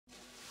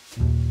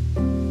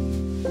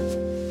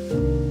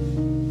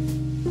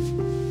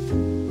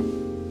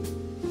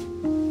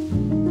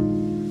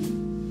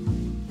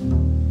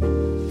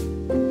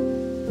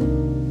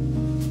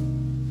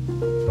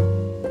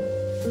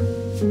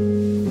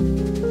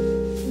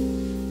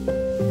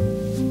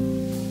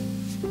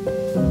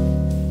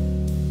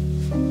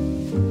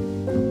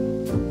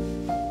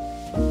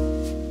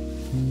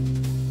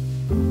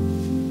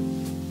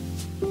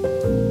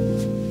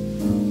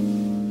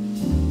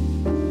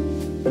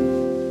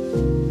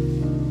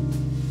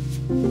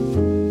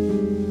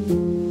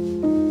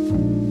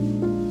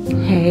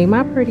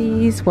my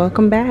pretties,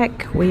 welcome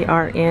back. We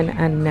are in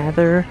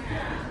another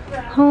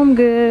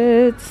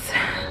Homegoods.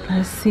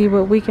 Let's see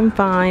what we can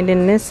find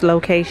in this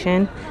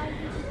location.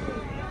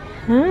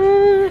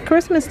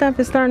 Christmas stuff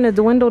is starting to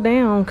dwindle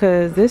down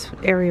because this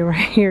area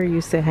right here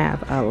used to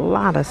have a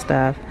lot of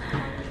stuff.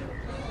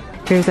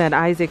 Here's that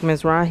Isaac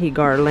Mizrahi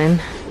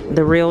garland,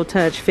 the Real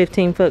Touch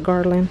 15-foot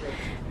garland.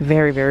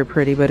 Very, very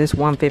pretty, but it's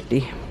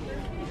 $150.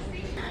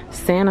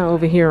 Santa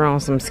over here on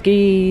some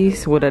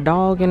skis with a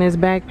dog in his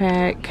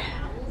backpack.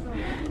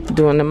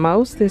 Doing the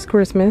most this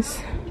Christmas.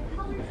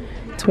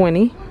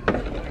 $20.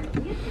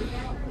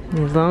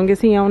 As long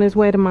as he on his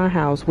way to my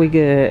house, we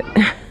good.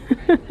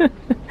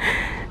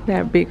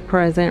 That big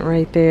present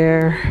right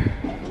there.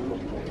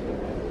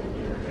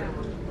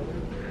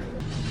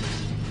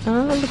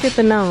 Oh, look at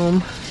the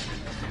gnome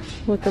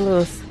with the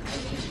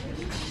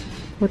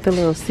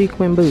little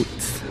sequin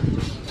boots.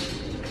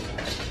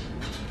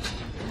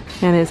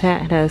 And his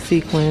hat has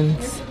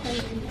sequins.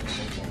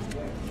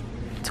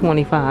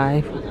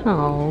 $25.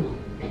 Oh.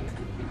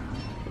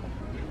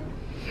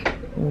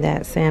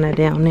 That Santa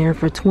down there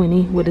for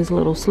 $20 with his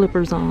little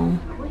slippers on.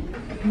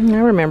 I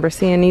remember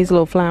seeing these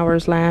little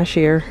flowers last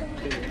year.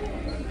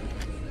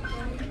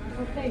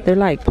 They're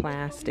like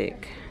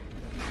plastic.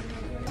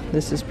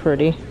 This is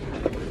pretty.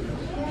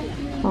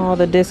 All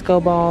the disco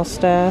ball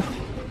stuff.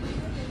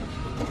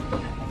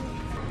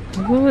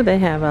 Ooh, they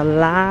have a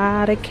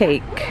lot of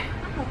cake.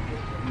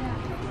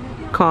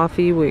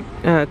 Coffee with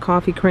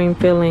coffee cream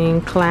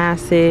filling,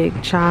 classic,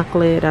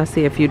 chocolate. I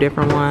see a few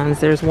different ones.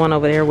 There's one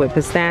over there with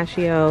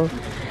pistachio.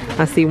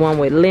 I see one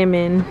with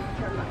lemon.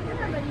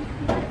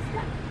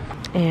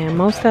 And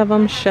most of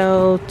them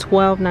show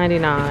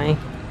 $12.99.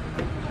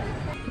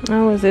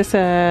 Oh, is this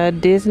a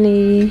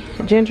Disney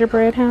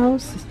gingerbread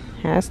house?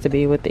 Has to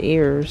be with the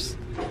ears.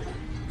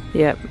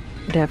 Yep,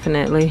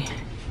 definitely.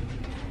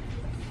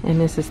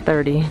 And this is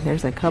 $30.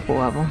 There's a couple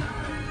of them.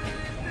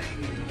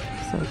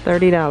 So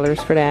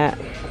 $30 for that.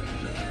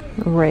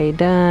 Ray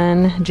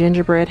Dunn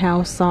gingerbread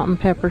house salt and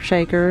pepper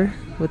shaker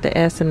with the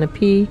S and the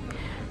P.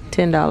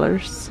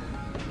 $10.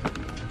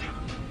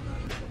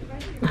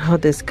 Oh,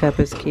 this cup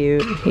is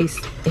cute.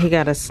 He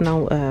got a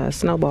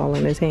snowball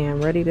in his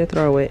hand, ready to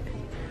throw it.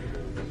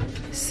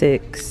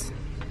 $6.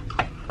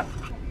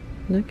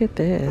 Look at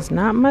this.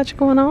 Not much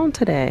going on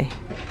today.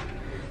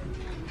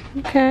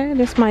 Okay,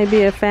 this might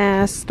be a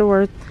fast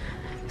store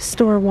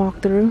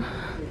walkthrough.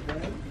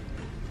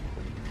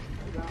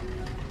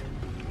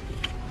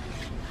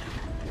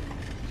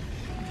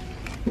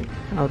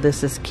 Oh,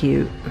 this is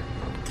cute.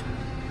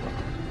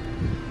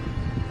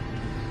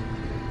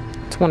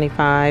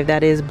 $25.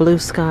 That is Blue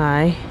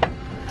Sky.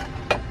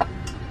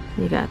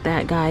 You got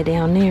that guy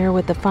down there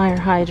with the fire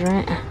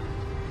hydrant.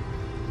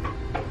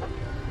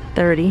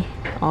 $30.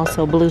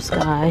 Also Blue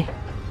Sky.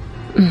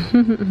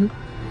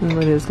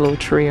 With his little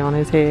tree on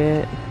his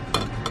head.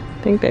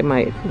 I think they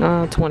might,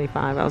 no, $25.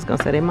 I was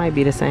gonna say they might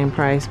be the same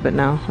price, but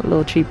no, a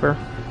little cheaper.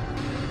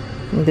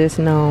 This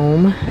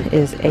gnome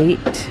is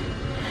 $8.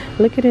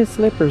 Look at his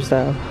slippers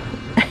though.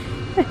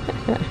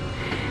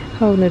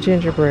 Holding a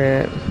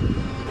gingerbread.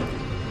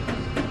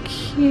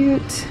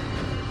 Cute.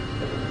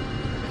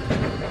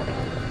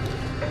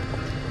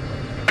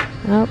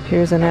 Oh,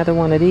 here's another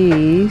one of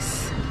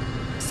these.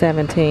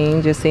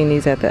 $17. Just seen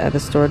these at the other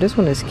store. This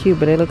one is cute,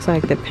 but it looks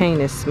like the paint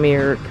is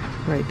smeared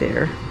right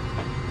there.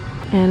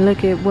 And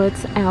look at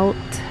what's out.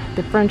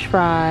 The French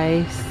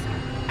fries.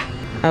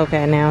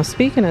 Okay, now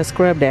speaking of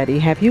Scrub Daddy,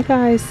 have you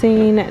guys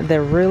seen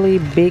the really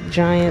big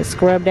giant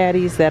Scrub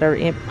Daddies that are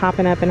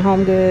popping up in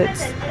Homegoods?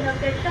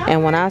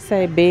 And when I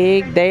say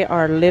big, they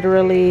are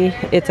literally,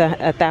 it's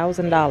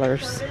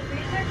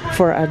 $1,000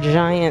 for a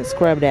giant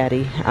Scrub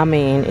Daddy. I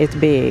mean, it's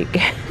big.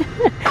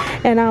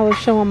 And I was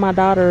showing my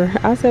daughter,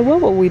 I said, what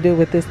would we do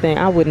with this thing?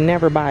 I would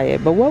never buy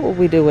it, but what would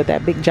we do with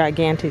that big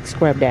gigantic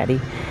Scrub Daddy?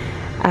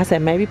 I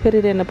said, maybe put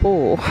it in the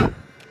pool.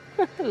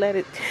 let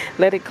it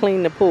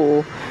clean the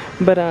pool.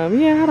 But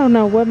yeah, I don't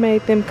know what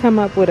made them come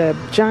up with a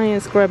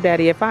giant Scrub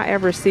Daddy. If I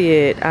ever see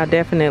it, I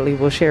definitely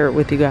will share it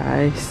with you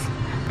guys.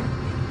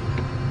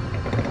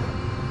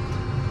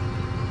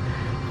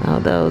 Oh,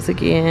 those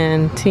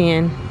again,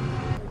 10.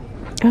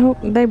 Oh,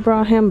 they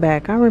brought him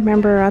back. I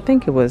remember, I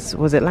think it was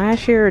it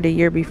last year or the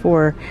year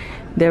before,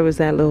 there was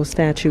that little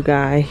statue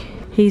guy.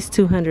 He's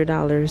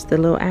 $200. The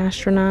little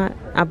astronaut,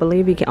 I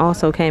believe he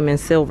also came in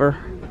silver,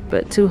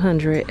 but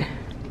 $200.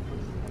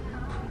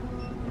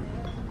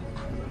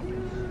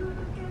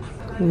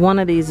 One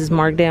of these is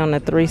marked down to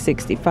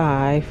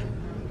 $365.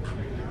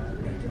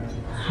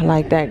 I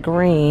like that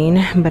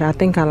green, but I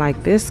think I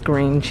like this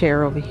green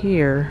chair over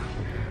here.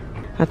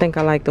 I think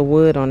I like the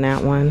wood on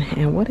that one.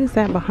 And what is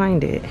that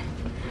behind it?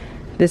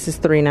 This is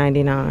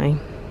 $3.99.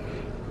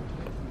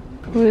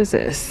 What is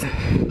this?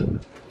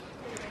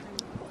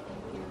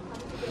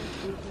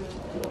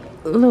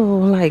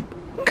 Little like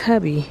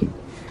cubby.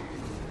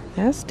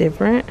 That's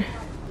different.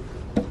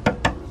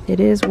 It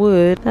is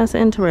wood. That's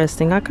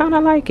interesting. I kind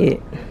of like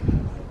it.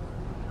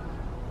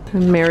 A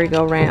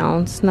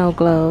merry-go-round snow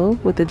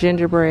globe with the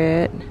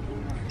gingerbread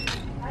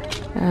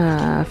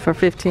for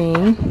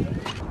 $15.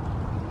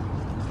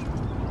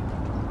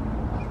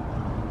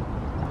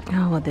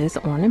 Oh, this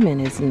ornament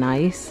is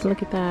nice.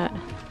 Look at that.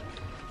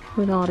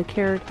 With all the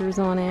characters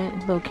on it.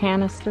 Little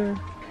canister.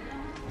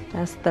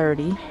 That's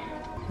 30.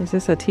 Is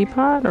this a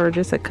teapot or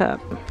just a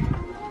cup?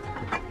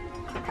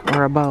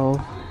 Or a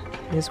bowl?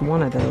 It's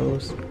one of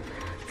those.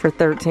 For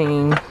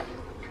 13.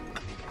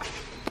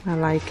 I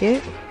like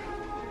it.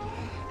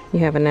 You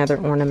have another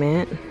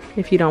ornament.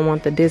 If you don't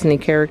want the Disney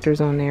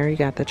characters on there, you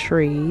got the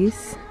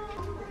trees.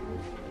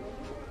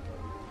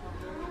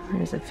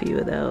 There's a few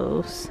of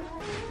those.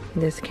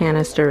 This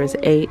canister is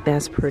 8.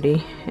 That's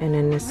pretty. And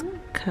then this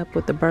cup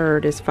with the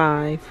bird is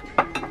 5.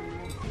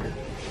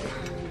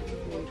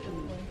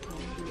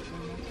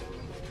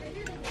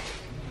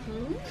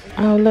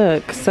 Oh,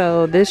 look.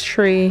 So this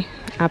tree,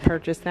 I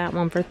purchased that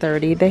one for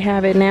 30. They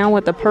have it now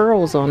with the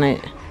pearls on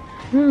it.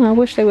 I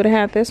wish they would have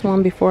had this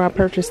one before I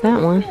purchased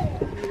that one.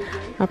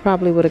 I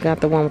probably would have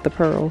got the one with the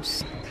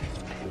pearls.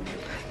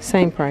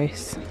 Same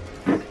price.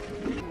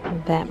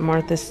 That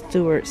Martha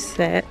Stewart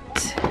set.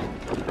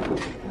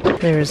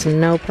 There's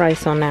no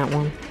price on that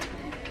one.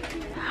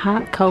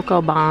 Hot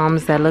cocoa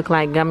bombs that look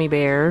like gummy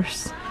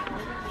bears.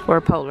 Or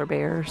polar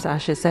bears, I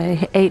should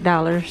say.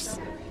 $8.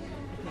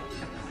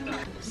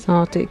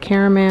 Salted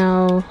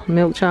caramel,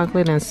 milk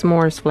chocolate, and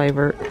s'mores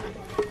flavored.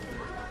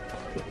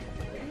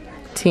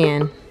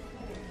 10.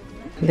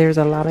 There's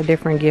a lot of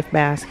different gift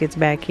baskets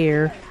back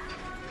here.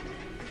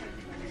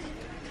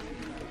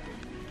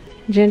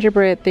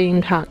 Gingerbread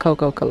themed hot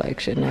cocoa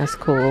collection. That's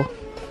cool.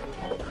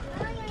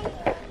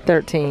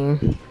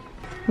 13.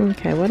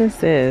 Okay, what is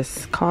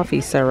this? Coffee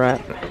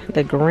syrup.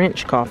 The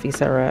Grinch coffee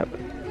syrup.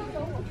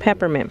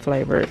 Peppermint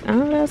flavored.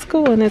 Oh, that's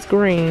cool, and it's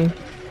green.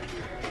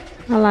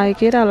 I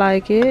like it. I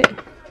like it.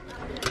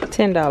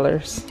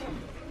 $10.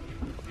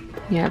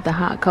 You have the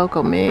hot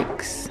cocoa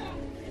mix.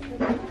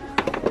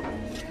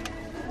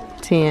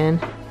 10.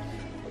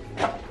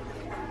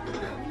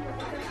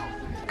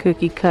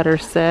 Cookie cutter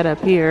set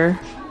up here.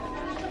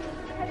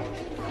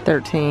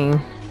 13.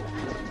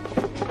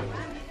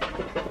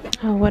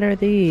 Oh, what are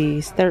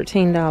these?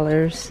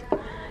 $13.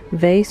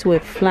 Vase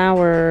with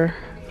flower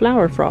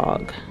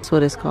frog. That's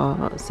what it's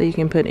called. So you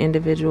can put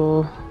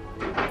individual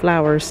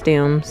flower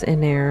stems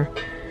in there.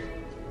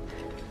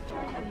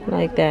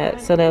 Like that.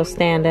 So they'll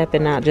stand up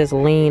and not just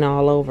lean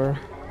all over.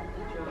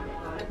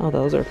 Oh,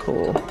 those are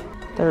cool.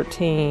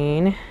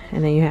 13.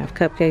 And then you have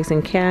cupcakes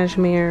and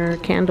cashmere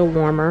candle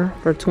warmer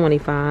for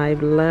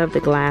 25. Love the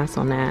glass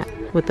on that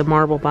with the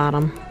marble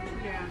bottom.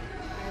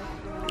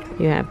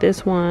 You have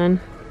this one.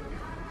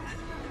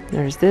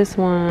 There's this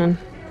one.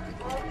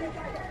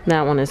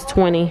 That one is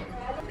 20.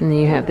 And then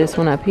you have this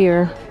one up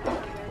here.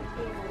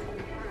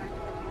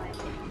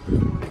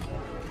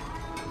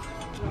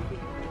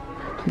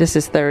 This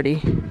is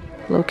 30.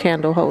 Little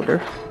candle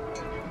holder.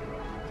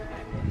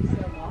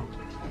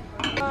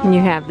 And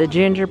you have the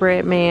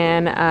gingerbread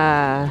man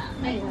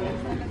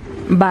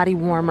body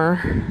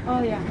warmer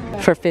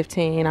for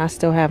 15. I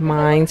still have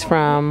mine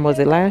from, was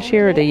it last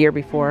year or the year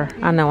before?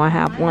 I know I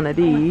have one of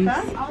these.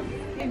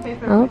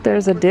 Oh,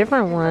 there's a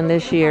different one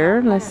this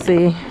year. Let's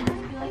see.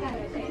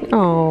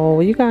 Oh,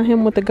 you got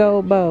him with the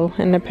gold bow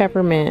and the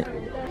peppermint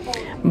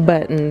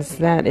buttons.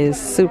 That is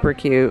super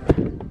cute.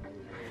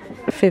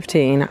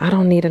 15. I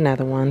don't need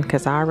another one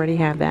because I already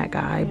have that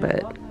guy,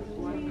 but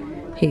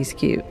he's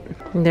cute.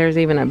 There's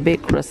even a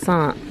big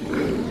croissant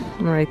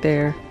right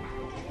there.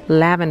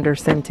 Lavender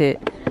scented.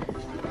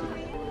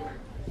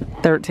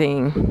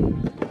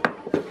 13.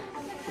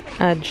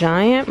 A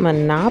giant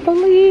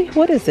Monopoly?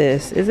 What is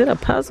this? Is it a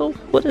puzzle?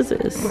 What is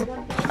this?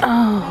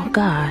 Oh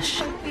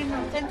gosh.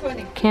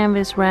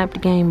 Canvas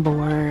wrapped game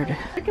board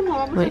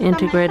with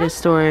integrated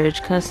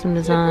storage, custom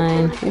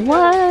design.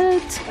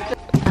 What?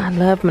 I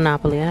love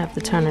Monopoly. I have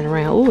to turn it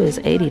around. Oh, it's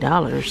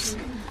 $80.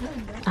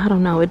 I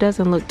don't know. It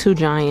doesn't look too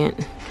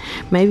giant.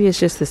 Maybe it's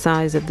just the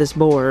size of this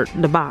board,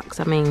 the box.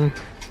 I mean,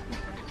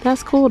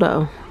 that's cool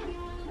though.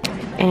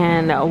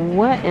 And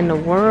what in the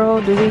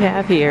world do we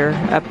have here?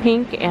 A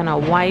pink and a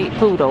white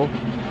poodle.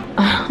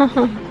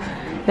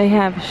 They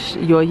have,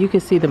 you can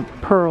see the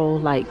pearl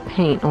like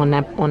paint on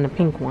the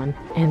pink one.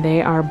 And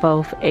they are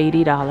both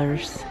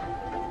 $80.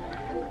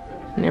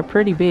 And they're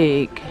pretty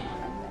big.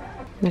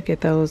 Look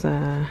at those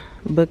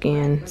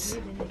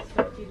bookends.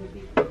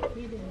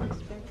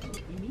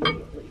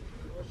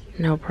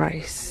 No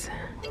price.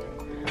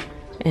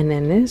 And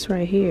then this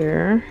right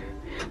here,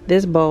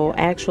 this bowl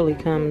actually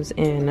comes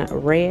in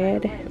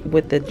red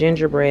with the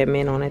gingerbread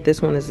men on it.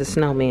 This one is the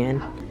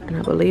snowman. And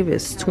I believe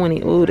it's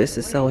 20. Ooh, this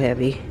is so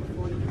heavy.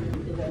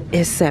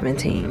 It's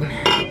 17.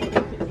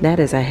 That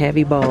is a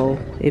heavy bowl.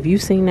 If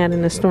you've seen that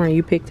in the store and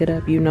you picked it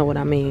up, you know what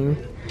I mean.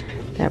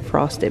 That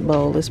frosted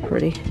bowl is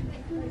pretty.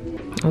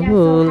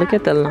 Ooh, look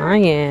at the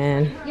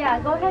lion. Yeah,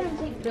 go ahead and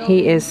take Bill.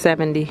 He is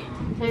 70.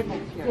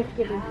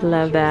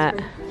 Love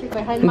that.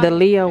 The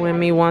Leo in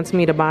me wants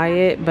me to buy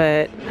it,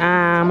 but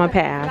I'm a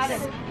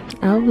pass.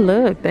 Oh,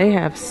 look, they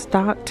have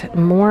stocked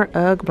more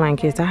UGG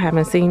blankets. I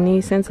haven't seen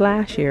these since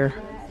last year.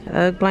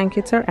 UGG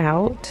blankets are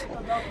out.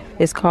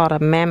 It's called a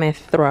mammoth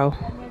throw.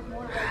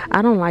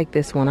 I don't like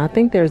this one. I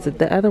think there's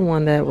the other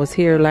one that was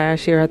here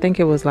last year. I think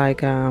it was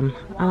like, I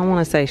don't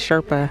want to say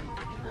Sherpa,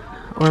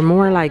 or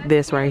more like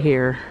this right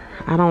here.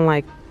 I don't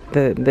like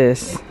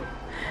this.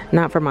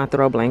 Not for my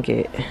throw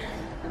blanket.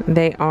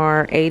 They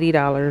are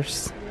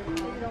 $80.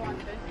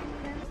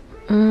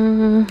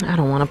 I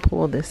don't want to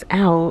pull this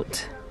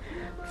out.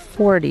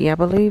 $40. I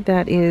believe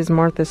that is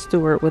Martha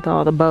Stewart with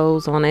all the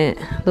bows on it.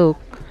 Little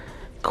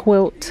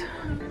quilt.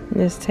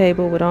 This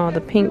table with all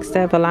the pink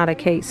stuff. A lot of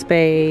Kate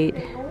Spade.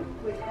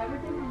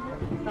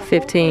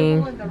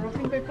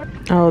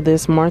 $15. Oh,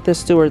 this Martha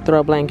Stewart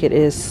throw blanket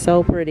is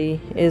so pretty.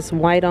 It's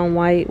white on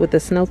white with the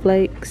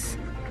snowflakes.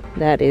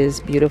 That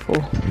is beautiful.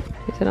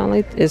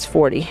 It's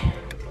 $40.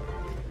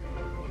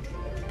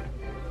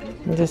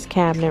 This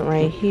cabinet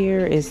right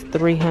here is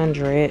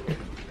 $300.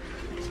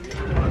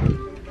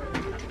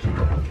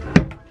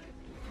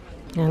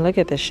 Now look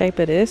at the shape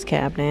of this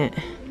cabinet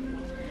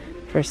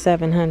for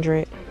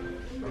 $700.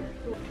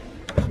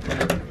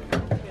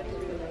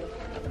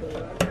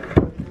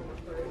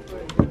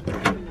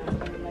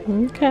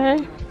 Okay.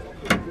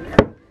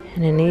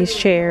 And then these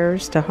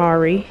chairs,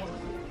 Tahari,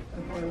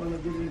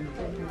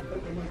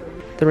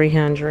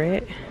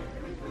 $300.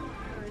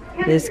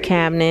 This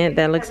cabinet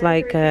that looks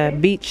like a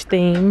beach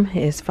theme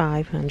is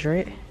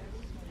 $500.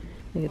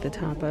 Look at the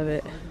top of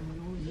it.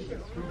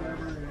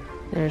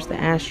 There's the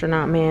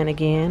astronaut man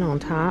again on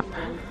top.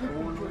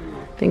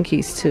 I think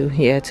he's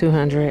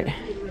 $200.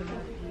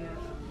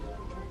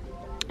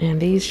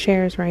 And these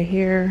chairs right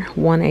here,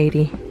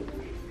 $180.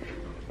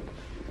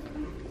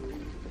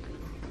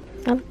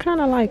 I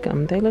kind of like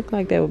them. They look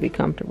like they would be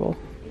comfortable.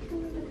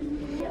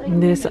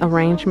 This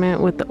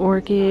arrangement with the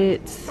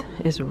orchids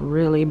is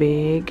really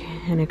big,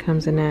 and it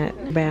comes in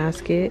that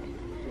basket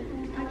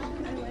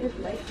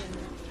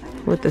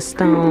with the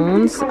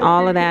stones.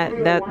 All of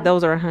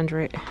those are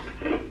 $100.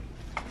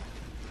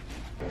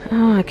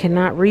 Oh, I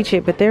cannot reach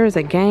it, but there is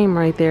a game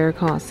right there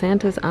called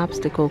Santa's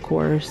Obstacle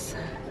Course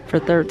for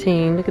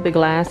 $13. Look at the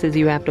glasses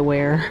you have to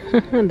wear.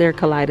 They're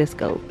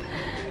kaleidoscope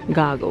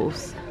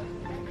goggles.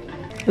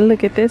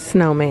 Look at this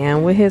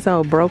snowman with his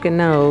old broken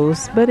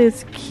nose, but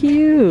it's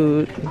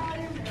cute.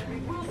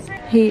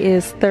 He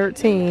is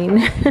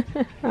 $13.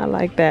 I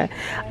like that.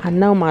 I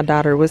know my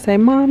daughter would say,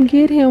 "Mom,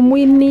 get him.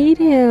 We need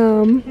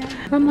him."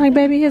 I'm like,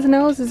 "Baby, his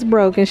nose is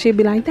broken." She'd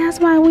be like, "That's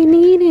why we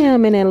need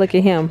him." And then look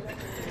at him.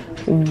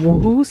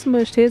 Who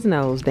smushed his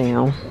nose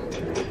down?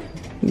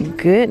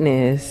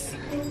 Goodness.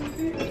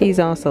 He's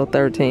also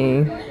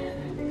 13.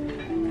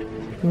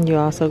 You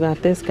also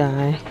got this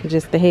guy,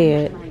 just the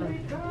head.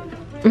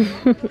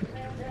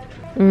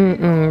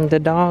 The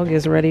dog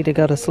is ready to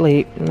go to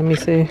sleep. Let me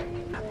see.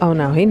 Oh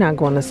no, he's not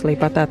going to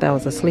sleep. I thought that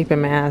was a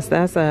sleeping mask.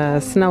 That's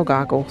snow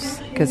goggles,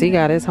 because he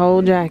got his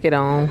whole jacket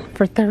on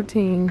for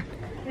 $13.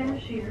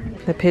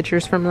 The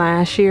pictures from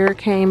last year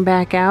came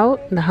back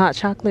out. The hot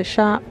chocolate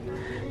shop,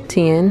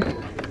 $10.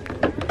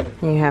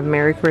 You have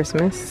Merry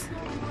Christmas.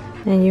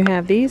 And you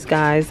have these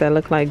guys that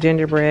look like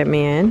gingerbread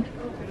men.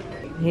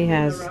 He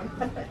has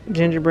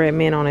gingerbread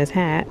men on his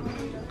hat.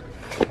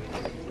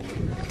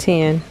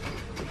 $10.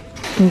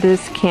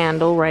 This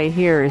candle right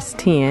here is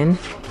 $10.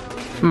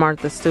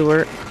 Martha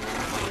Stewart.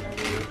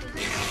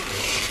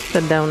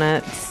 The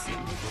donuts.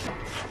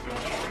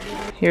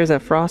 Here's a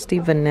frosty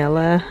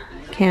vanilla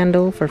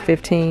candle for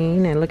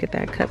 $15. And look at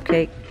that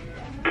cupcake.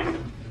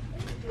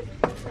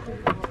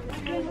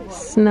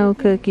 Snow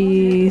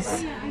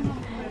cookies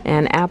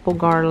and apple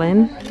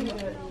garland.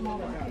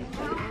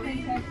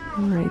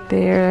 Right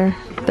there.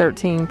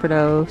 $13 for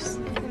those.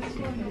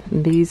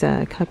 These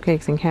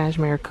cupcakes and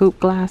cashmere coupe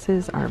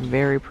glasses are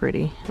very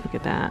pretty. Look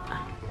at that.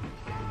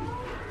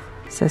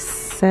 It's a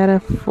set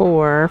of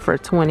 4 for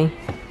 $20.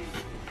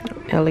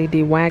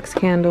 LED wax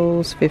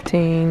candles,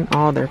 $15.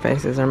 All their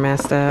faces are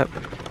messed up.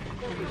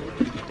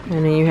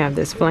 And then you have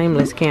this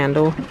flameless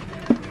candle,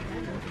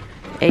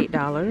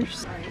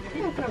 $8.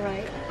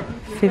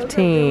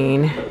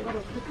 $15.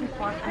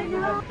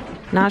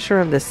 Not sure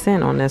of the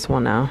scent on this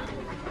one though.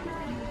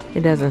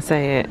 It doesn't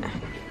say it.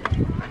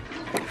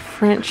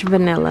 French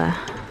vanilla,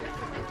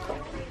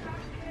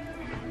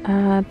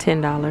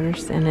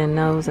 $10. And then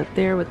those up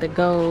there with the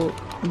gold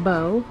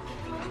bow,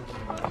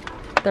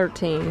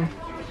 $13.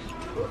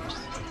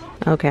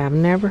 Okay, I've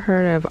never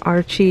heard of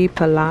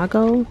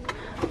Archipelago,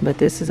 but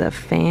this is a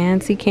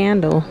fancy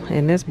candle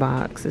in this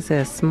box. It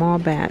says small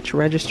batch,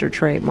 registered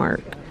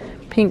trademark,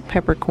 pink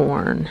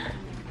peppercorn.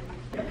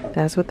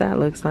 That's what that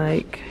looks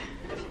like.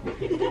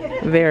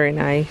 Very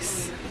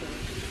nice.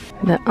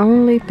 The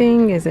only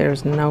thing is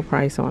there's no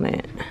price on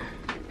it.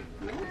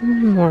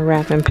 More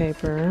wrapping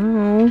paper.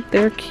 Oh,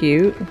 they're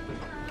cute.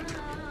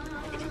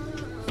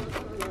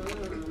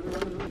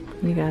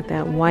 You got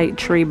that white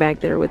tree back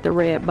there with the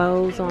red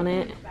bows on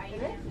it.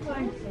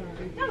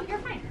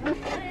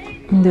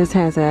 This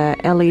has a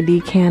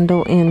LED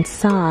candle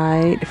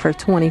inside for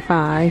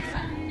 $25.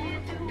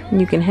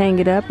 You can hang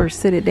it up or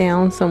sit it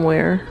down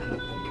somewhere.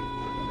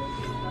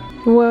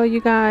 Well,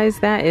 you guys,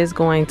 that is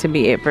going to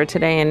be it for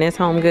today in this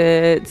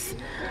Homegoods.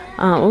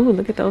 Oh,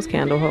 look at those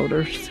candle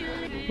holders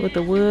with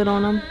the wood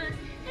on them.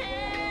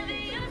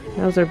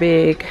 Those are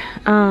big.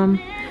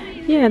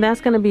 Yeah,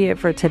 that's gonna be it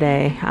for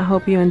today. I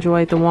hope you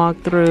enjoyed the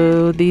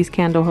walkthrough. These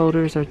candle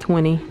holders are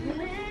 $20.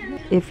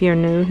 If you're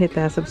new, hit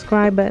that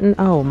subscribe button.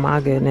 Oh my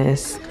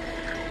goodness.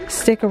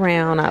 Stick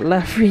around. I'd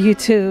love for you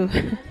to.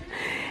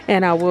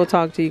 And I will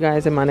talk to you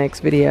guys in my next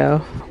video.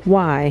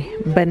 Why?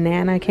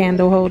 Banana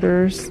candle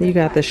holders. You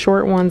got the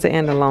short ones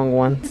and the long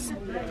ones.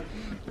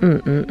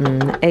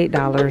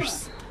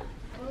 $8.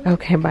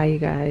 Okay, bye you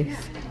guys.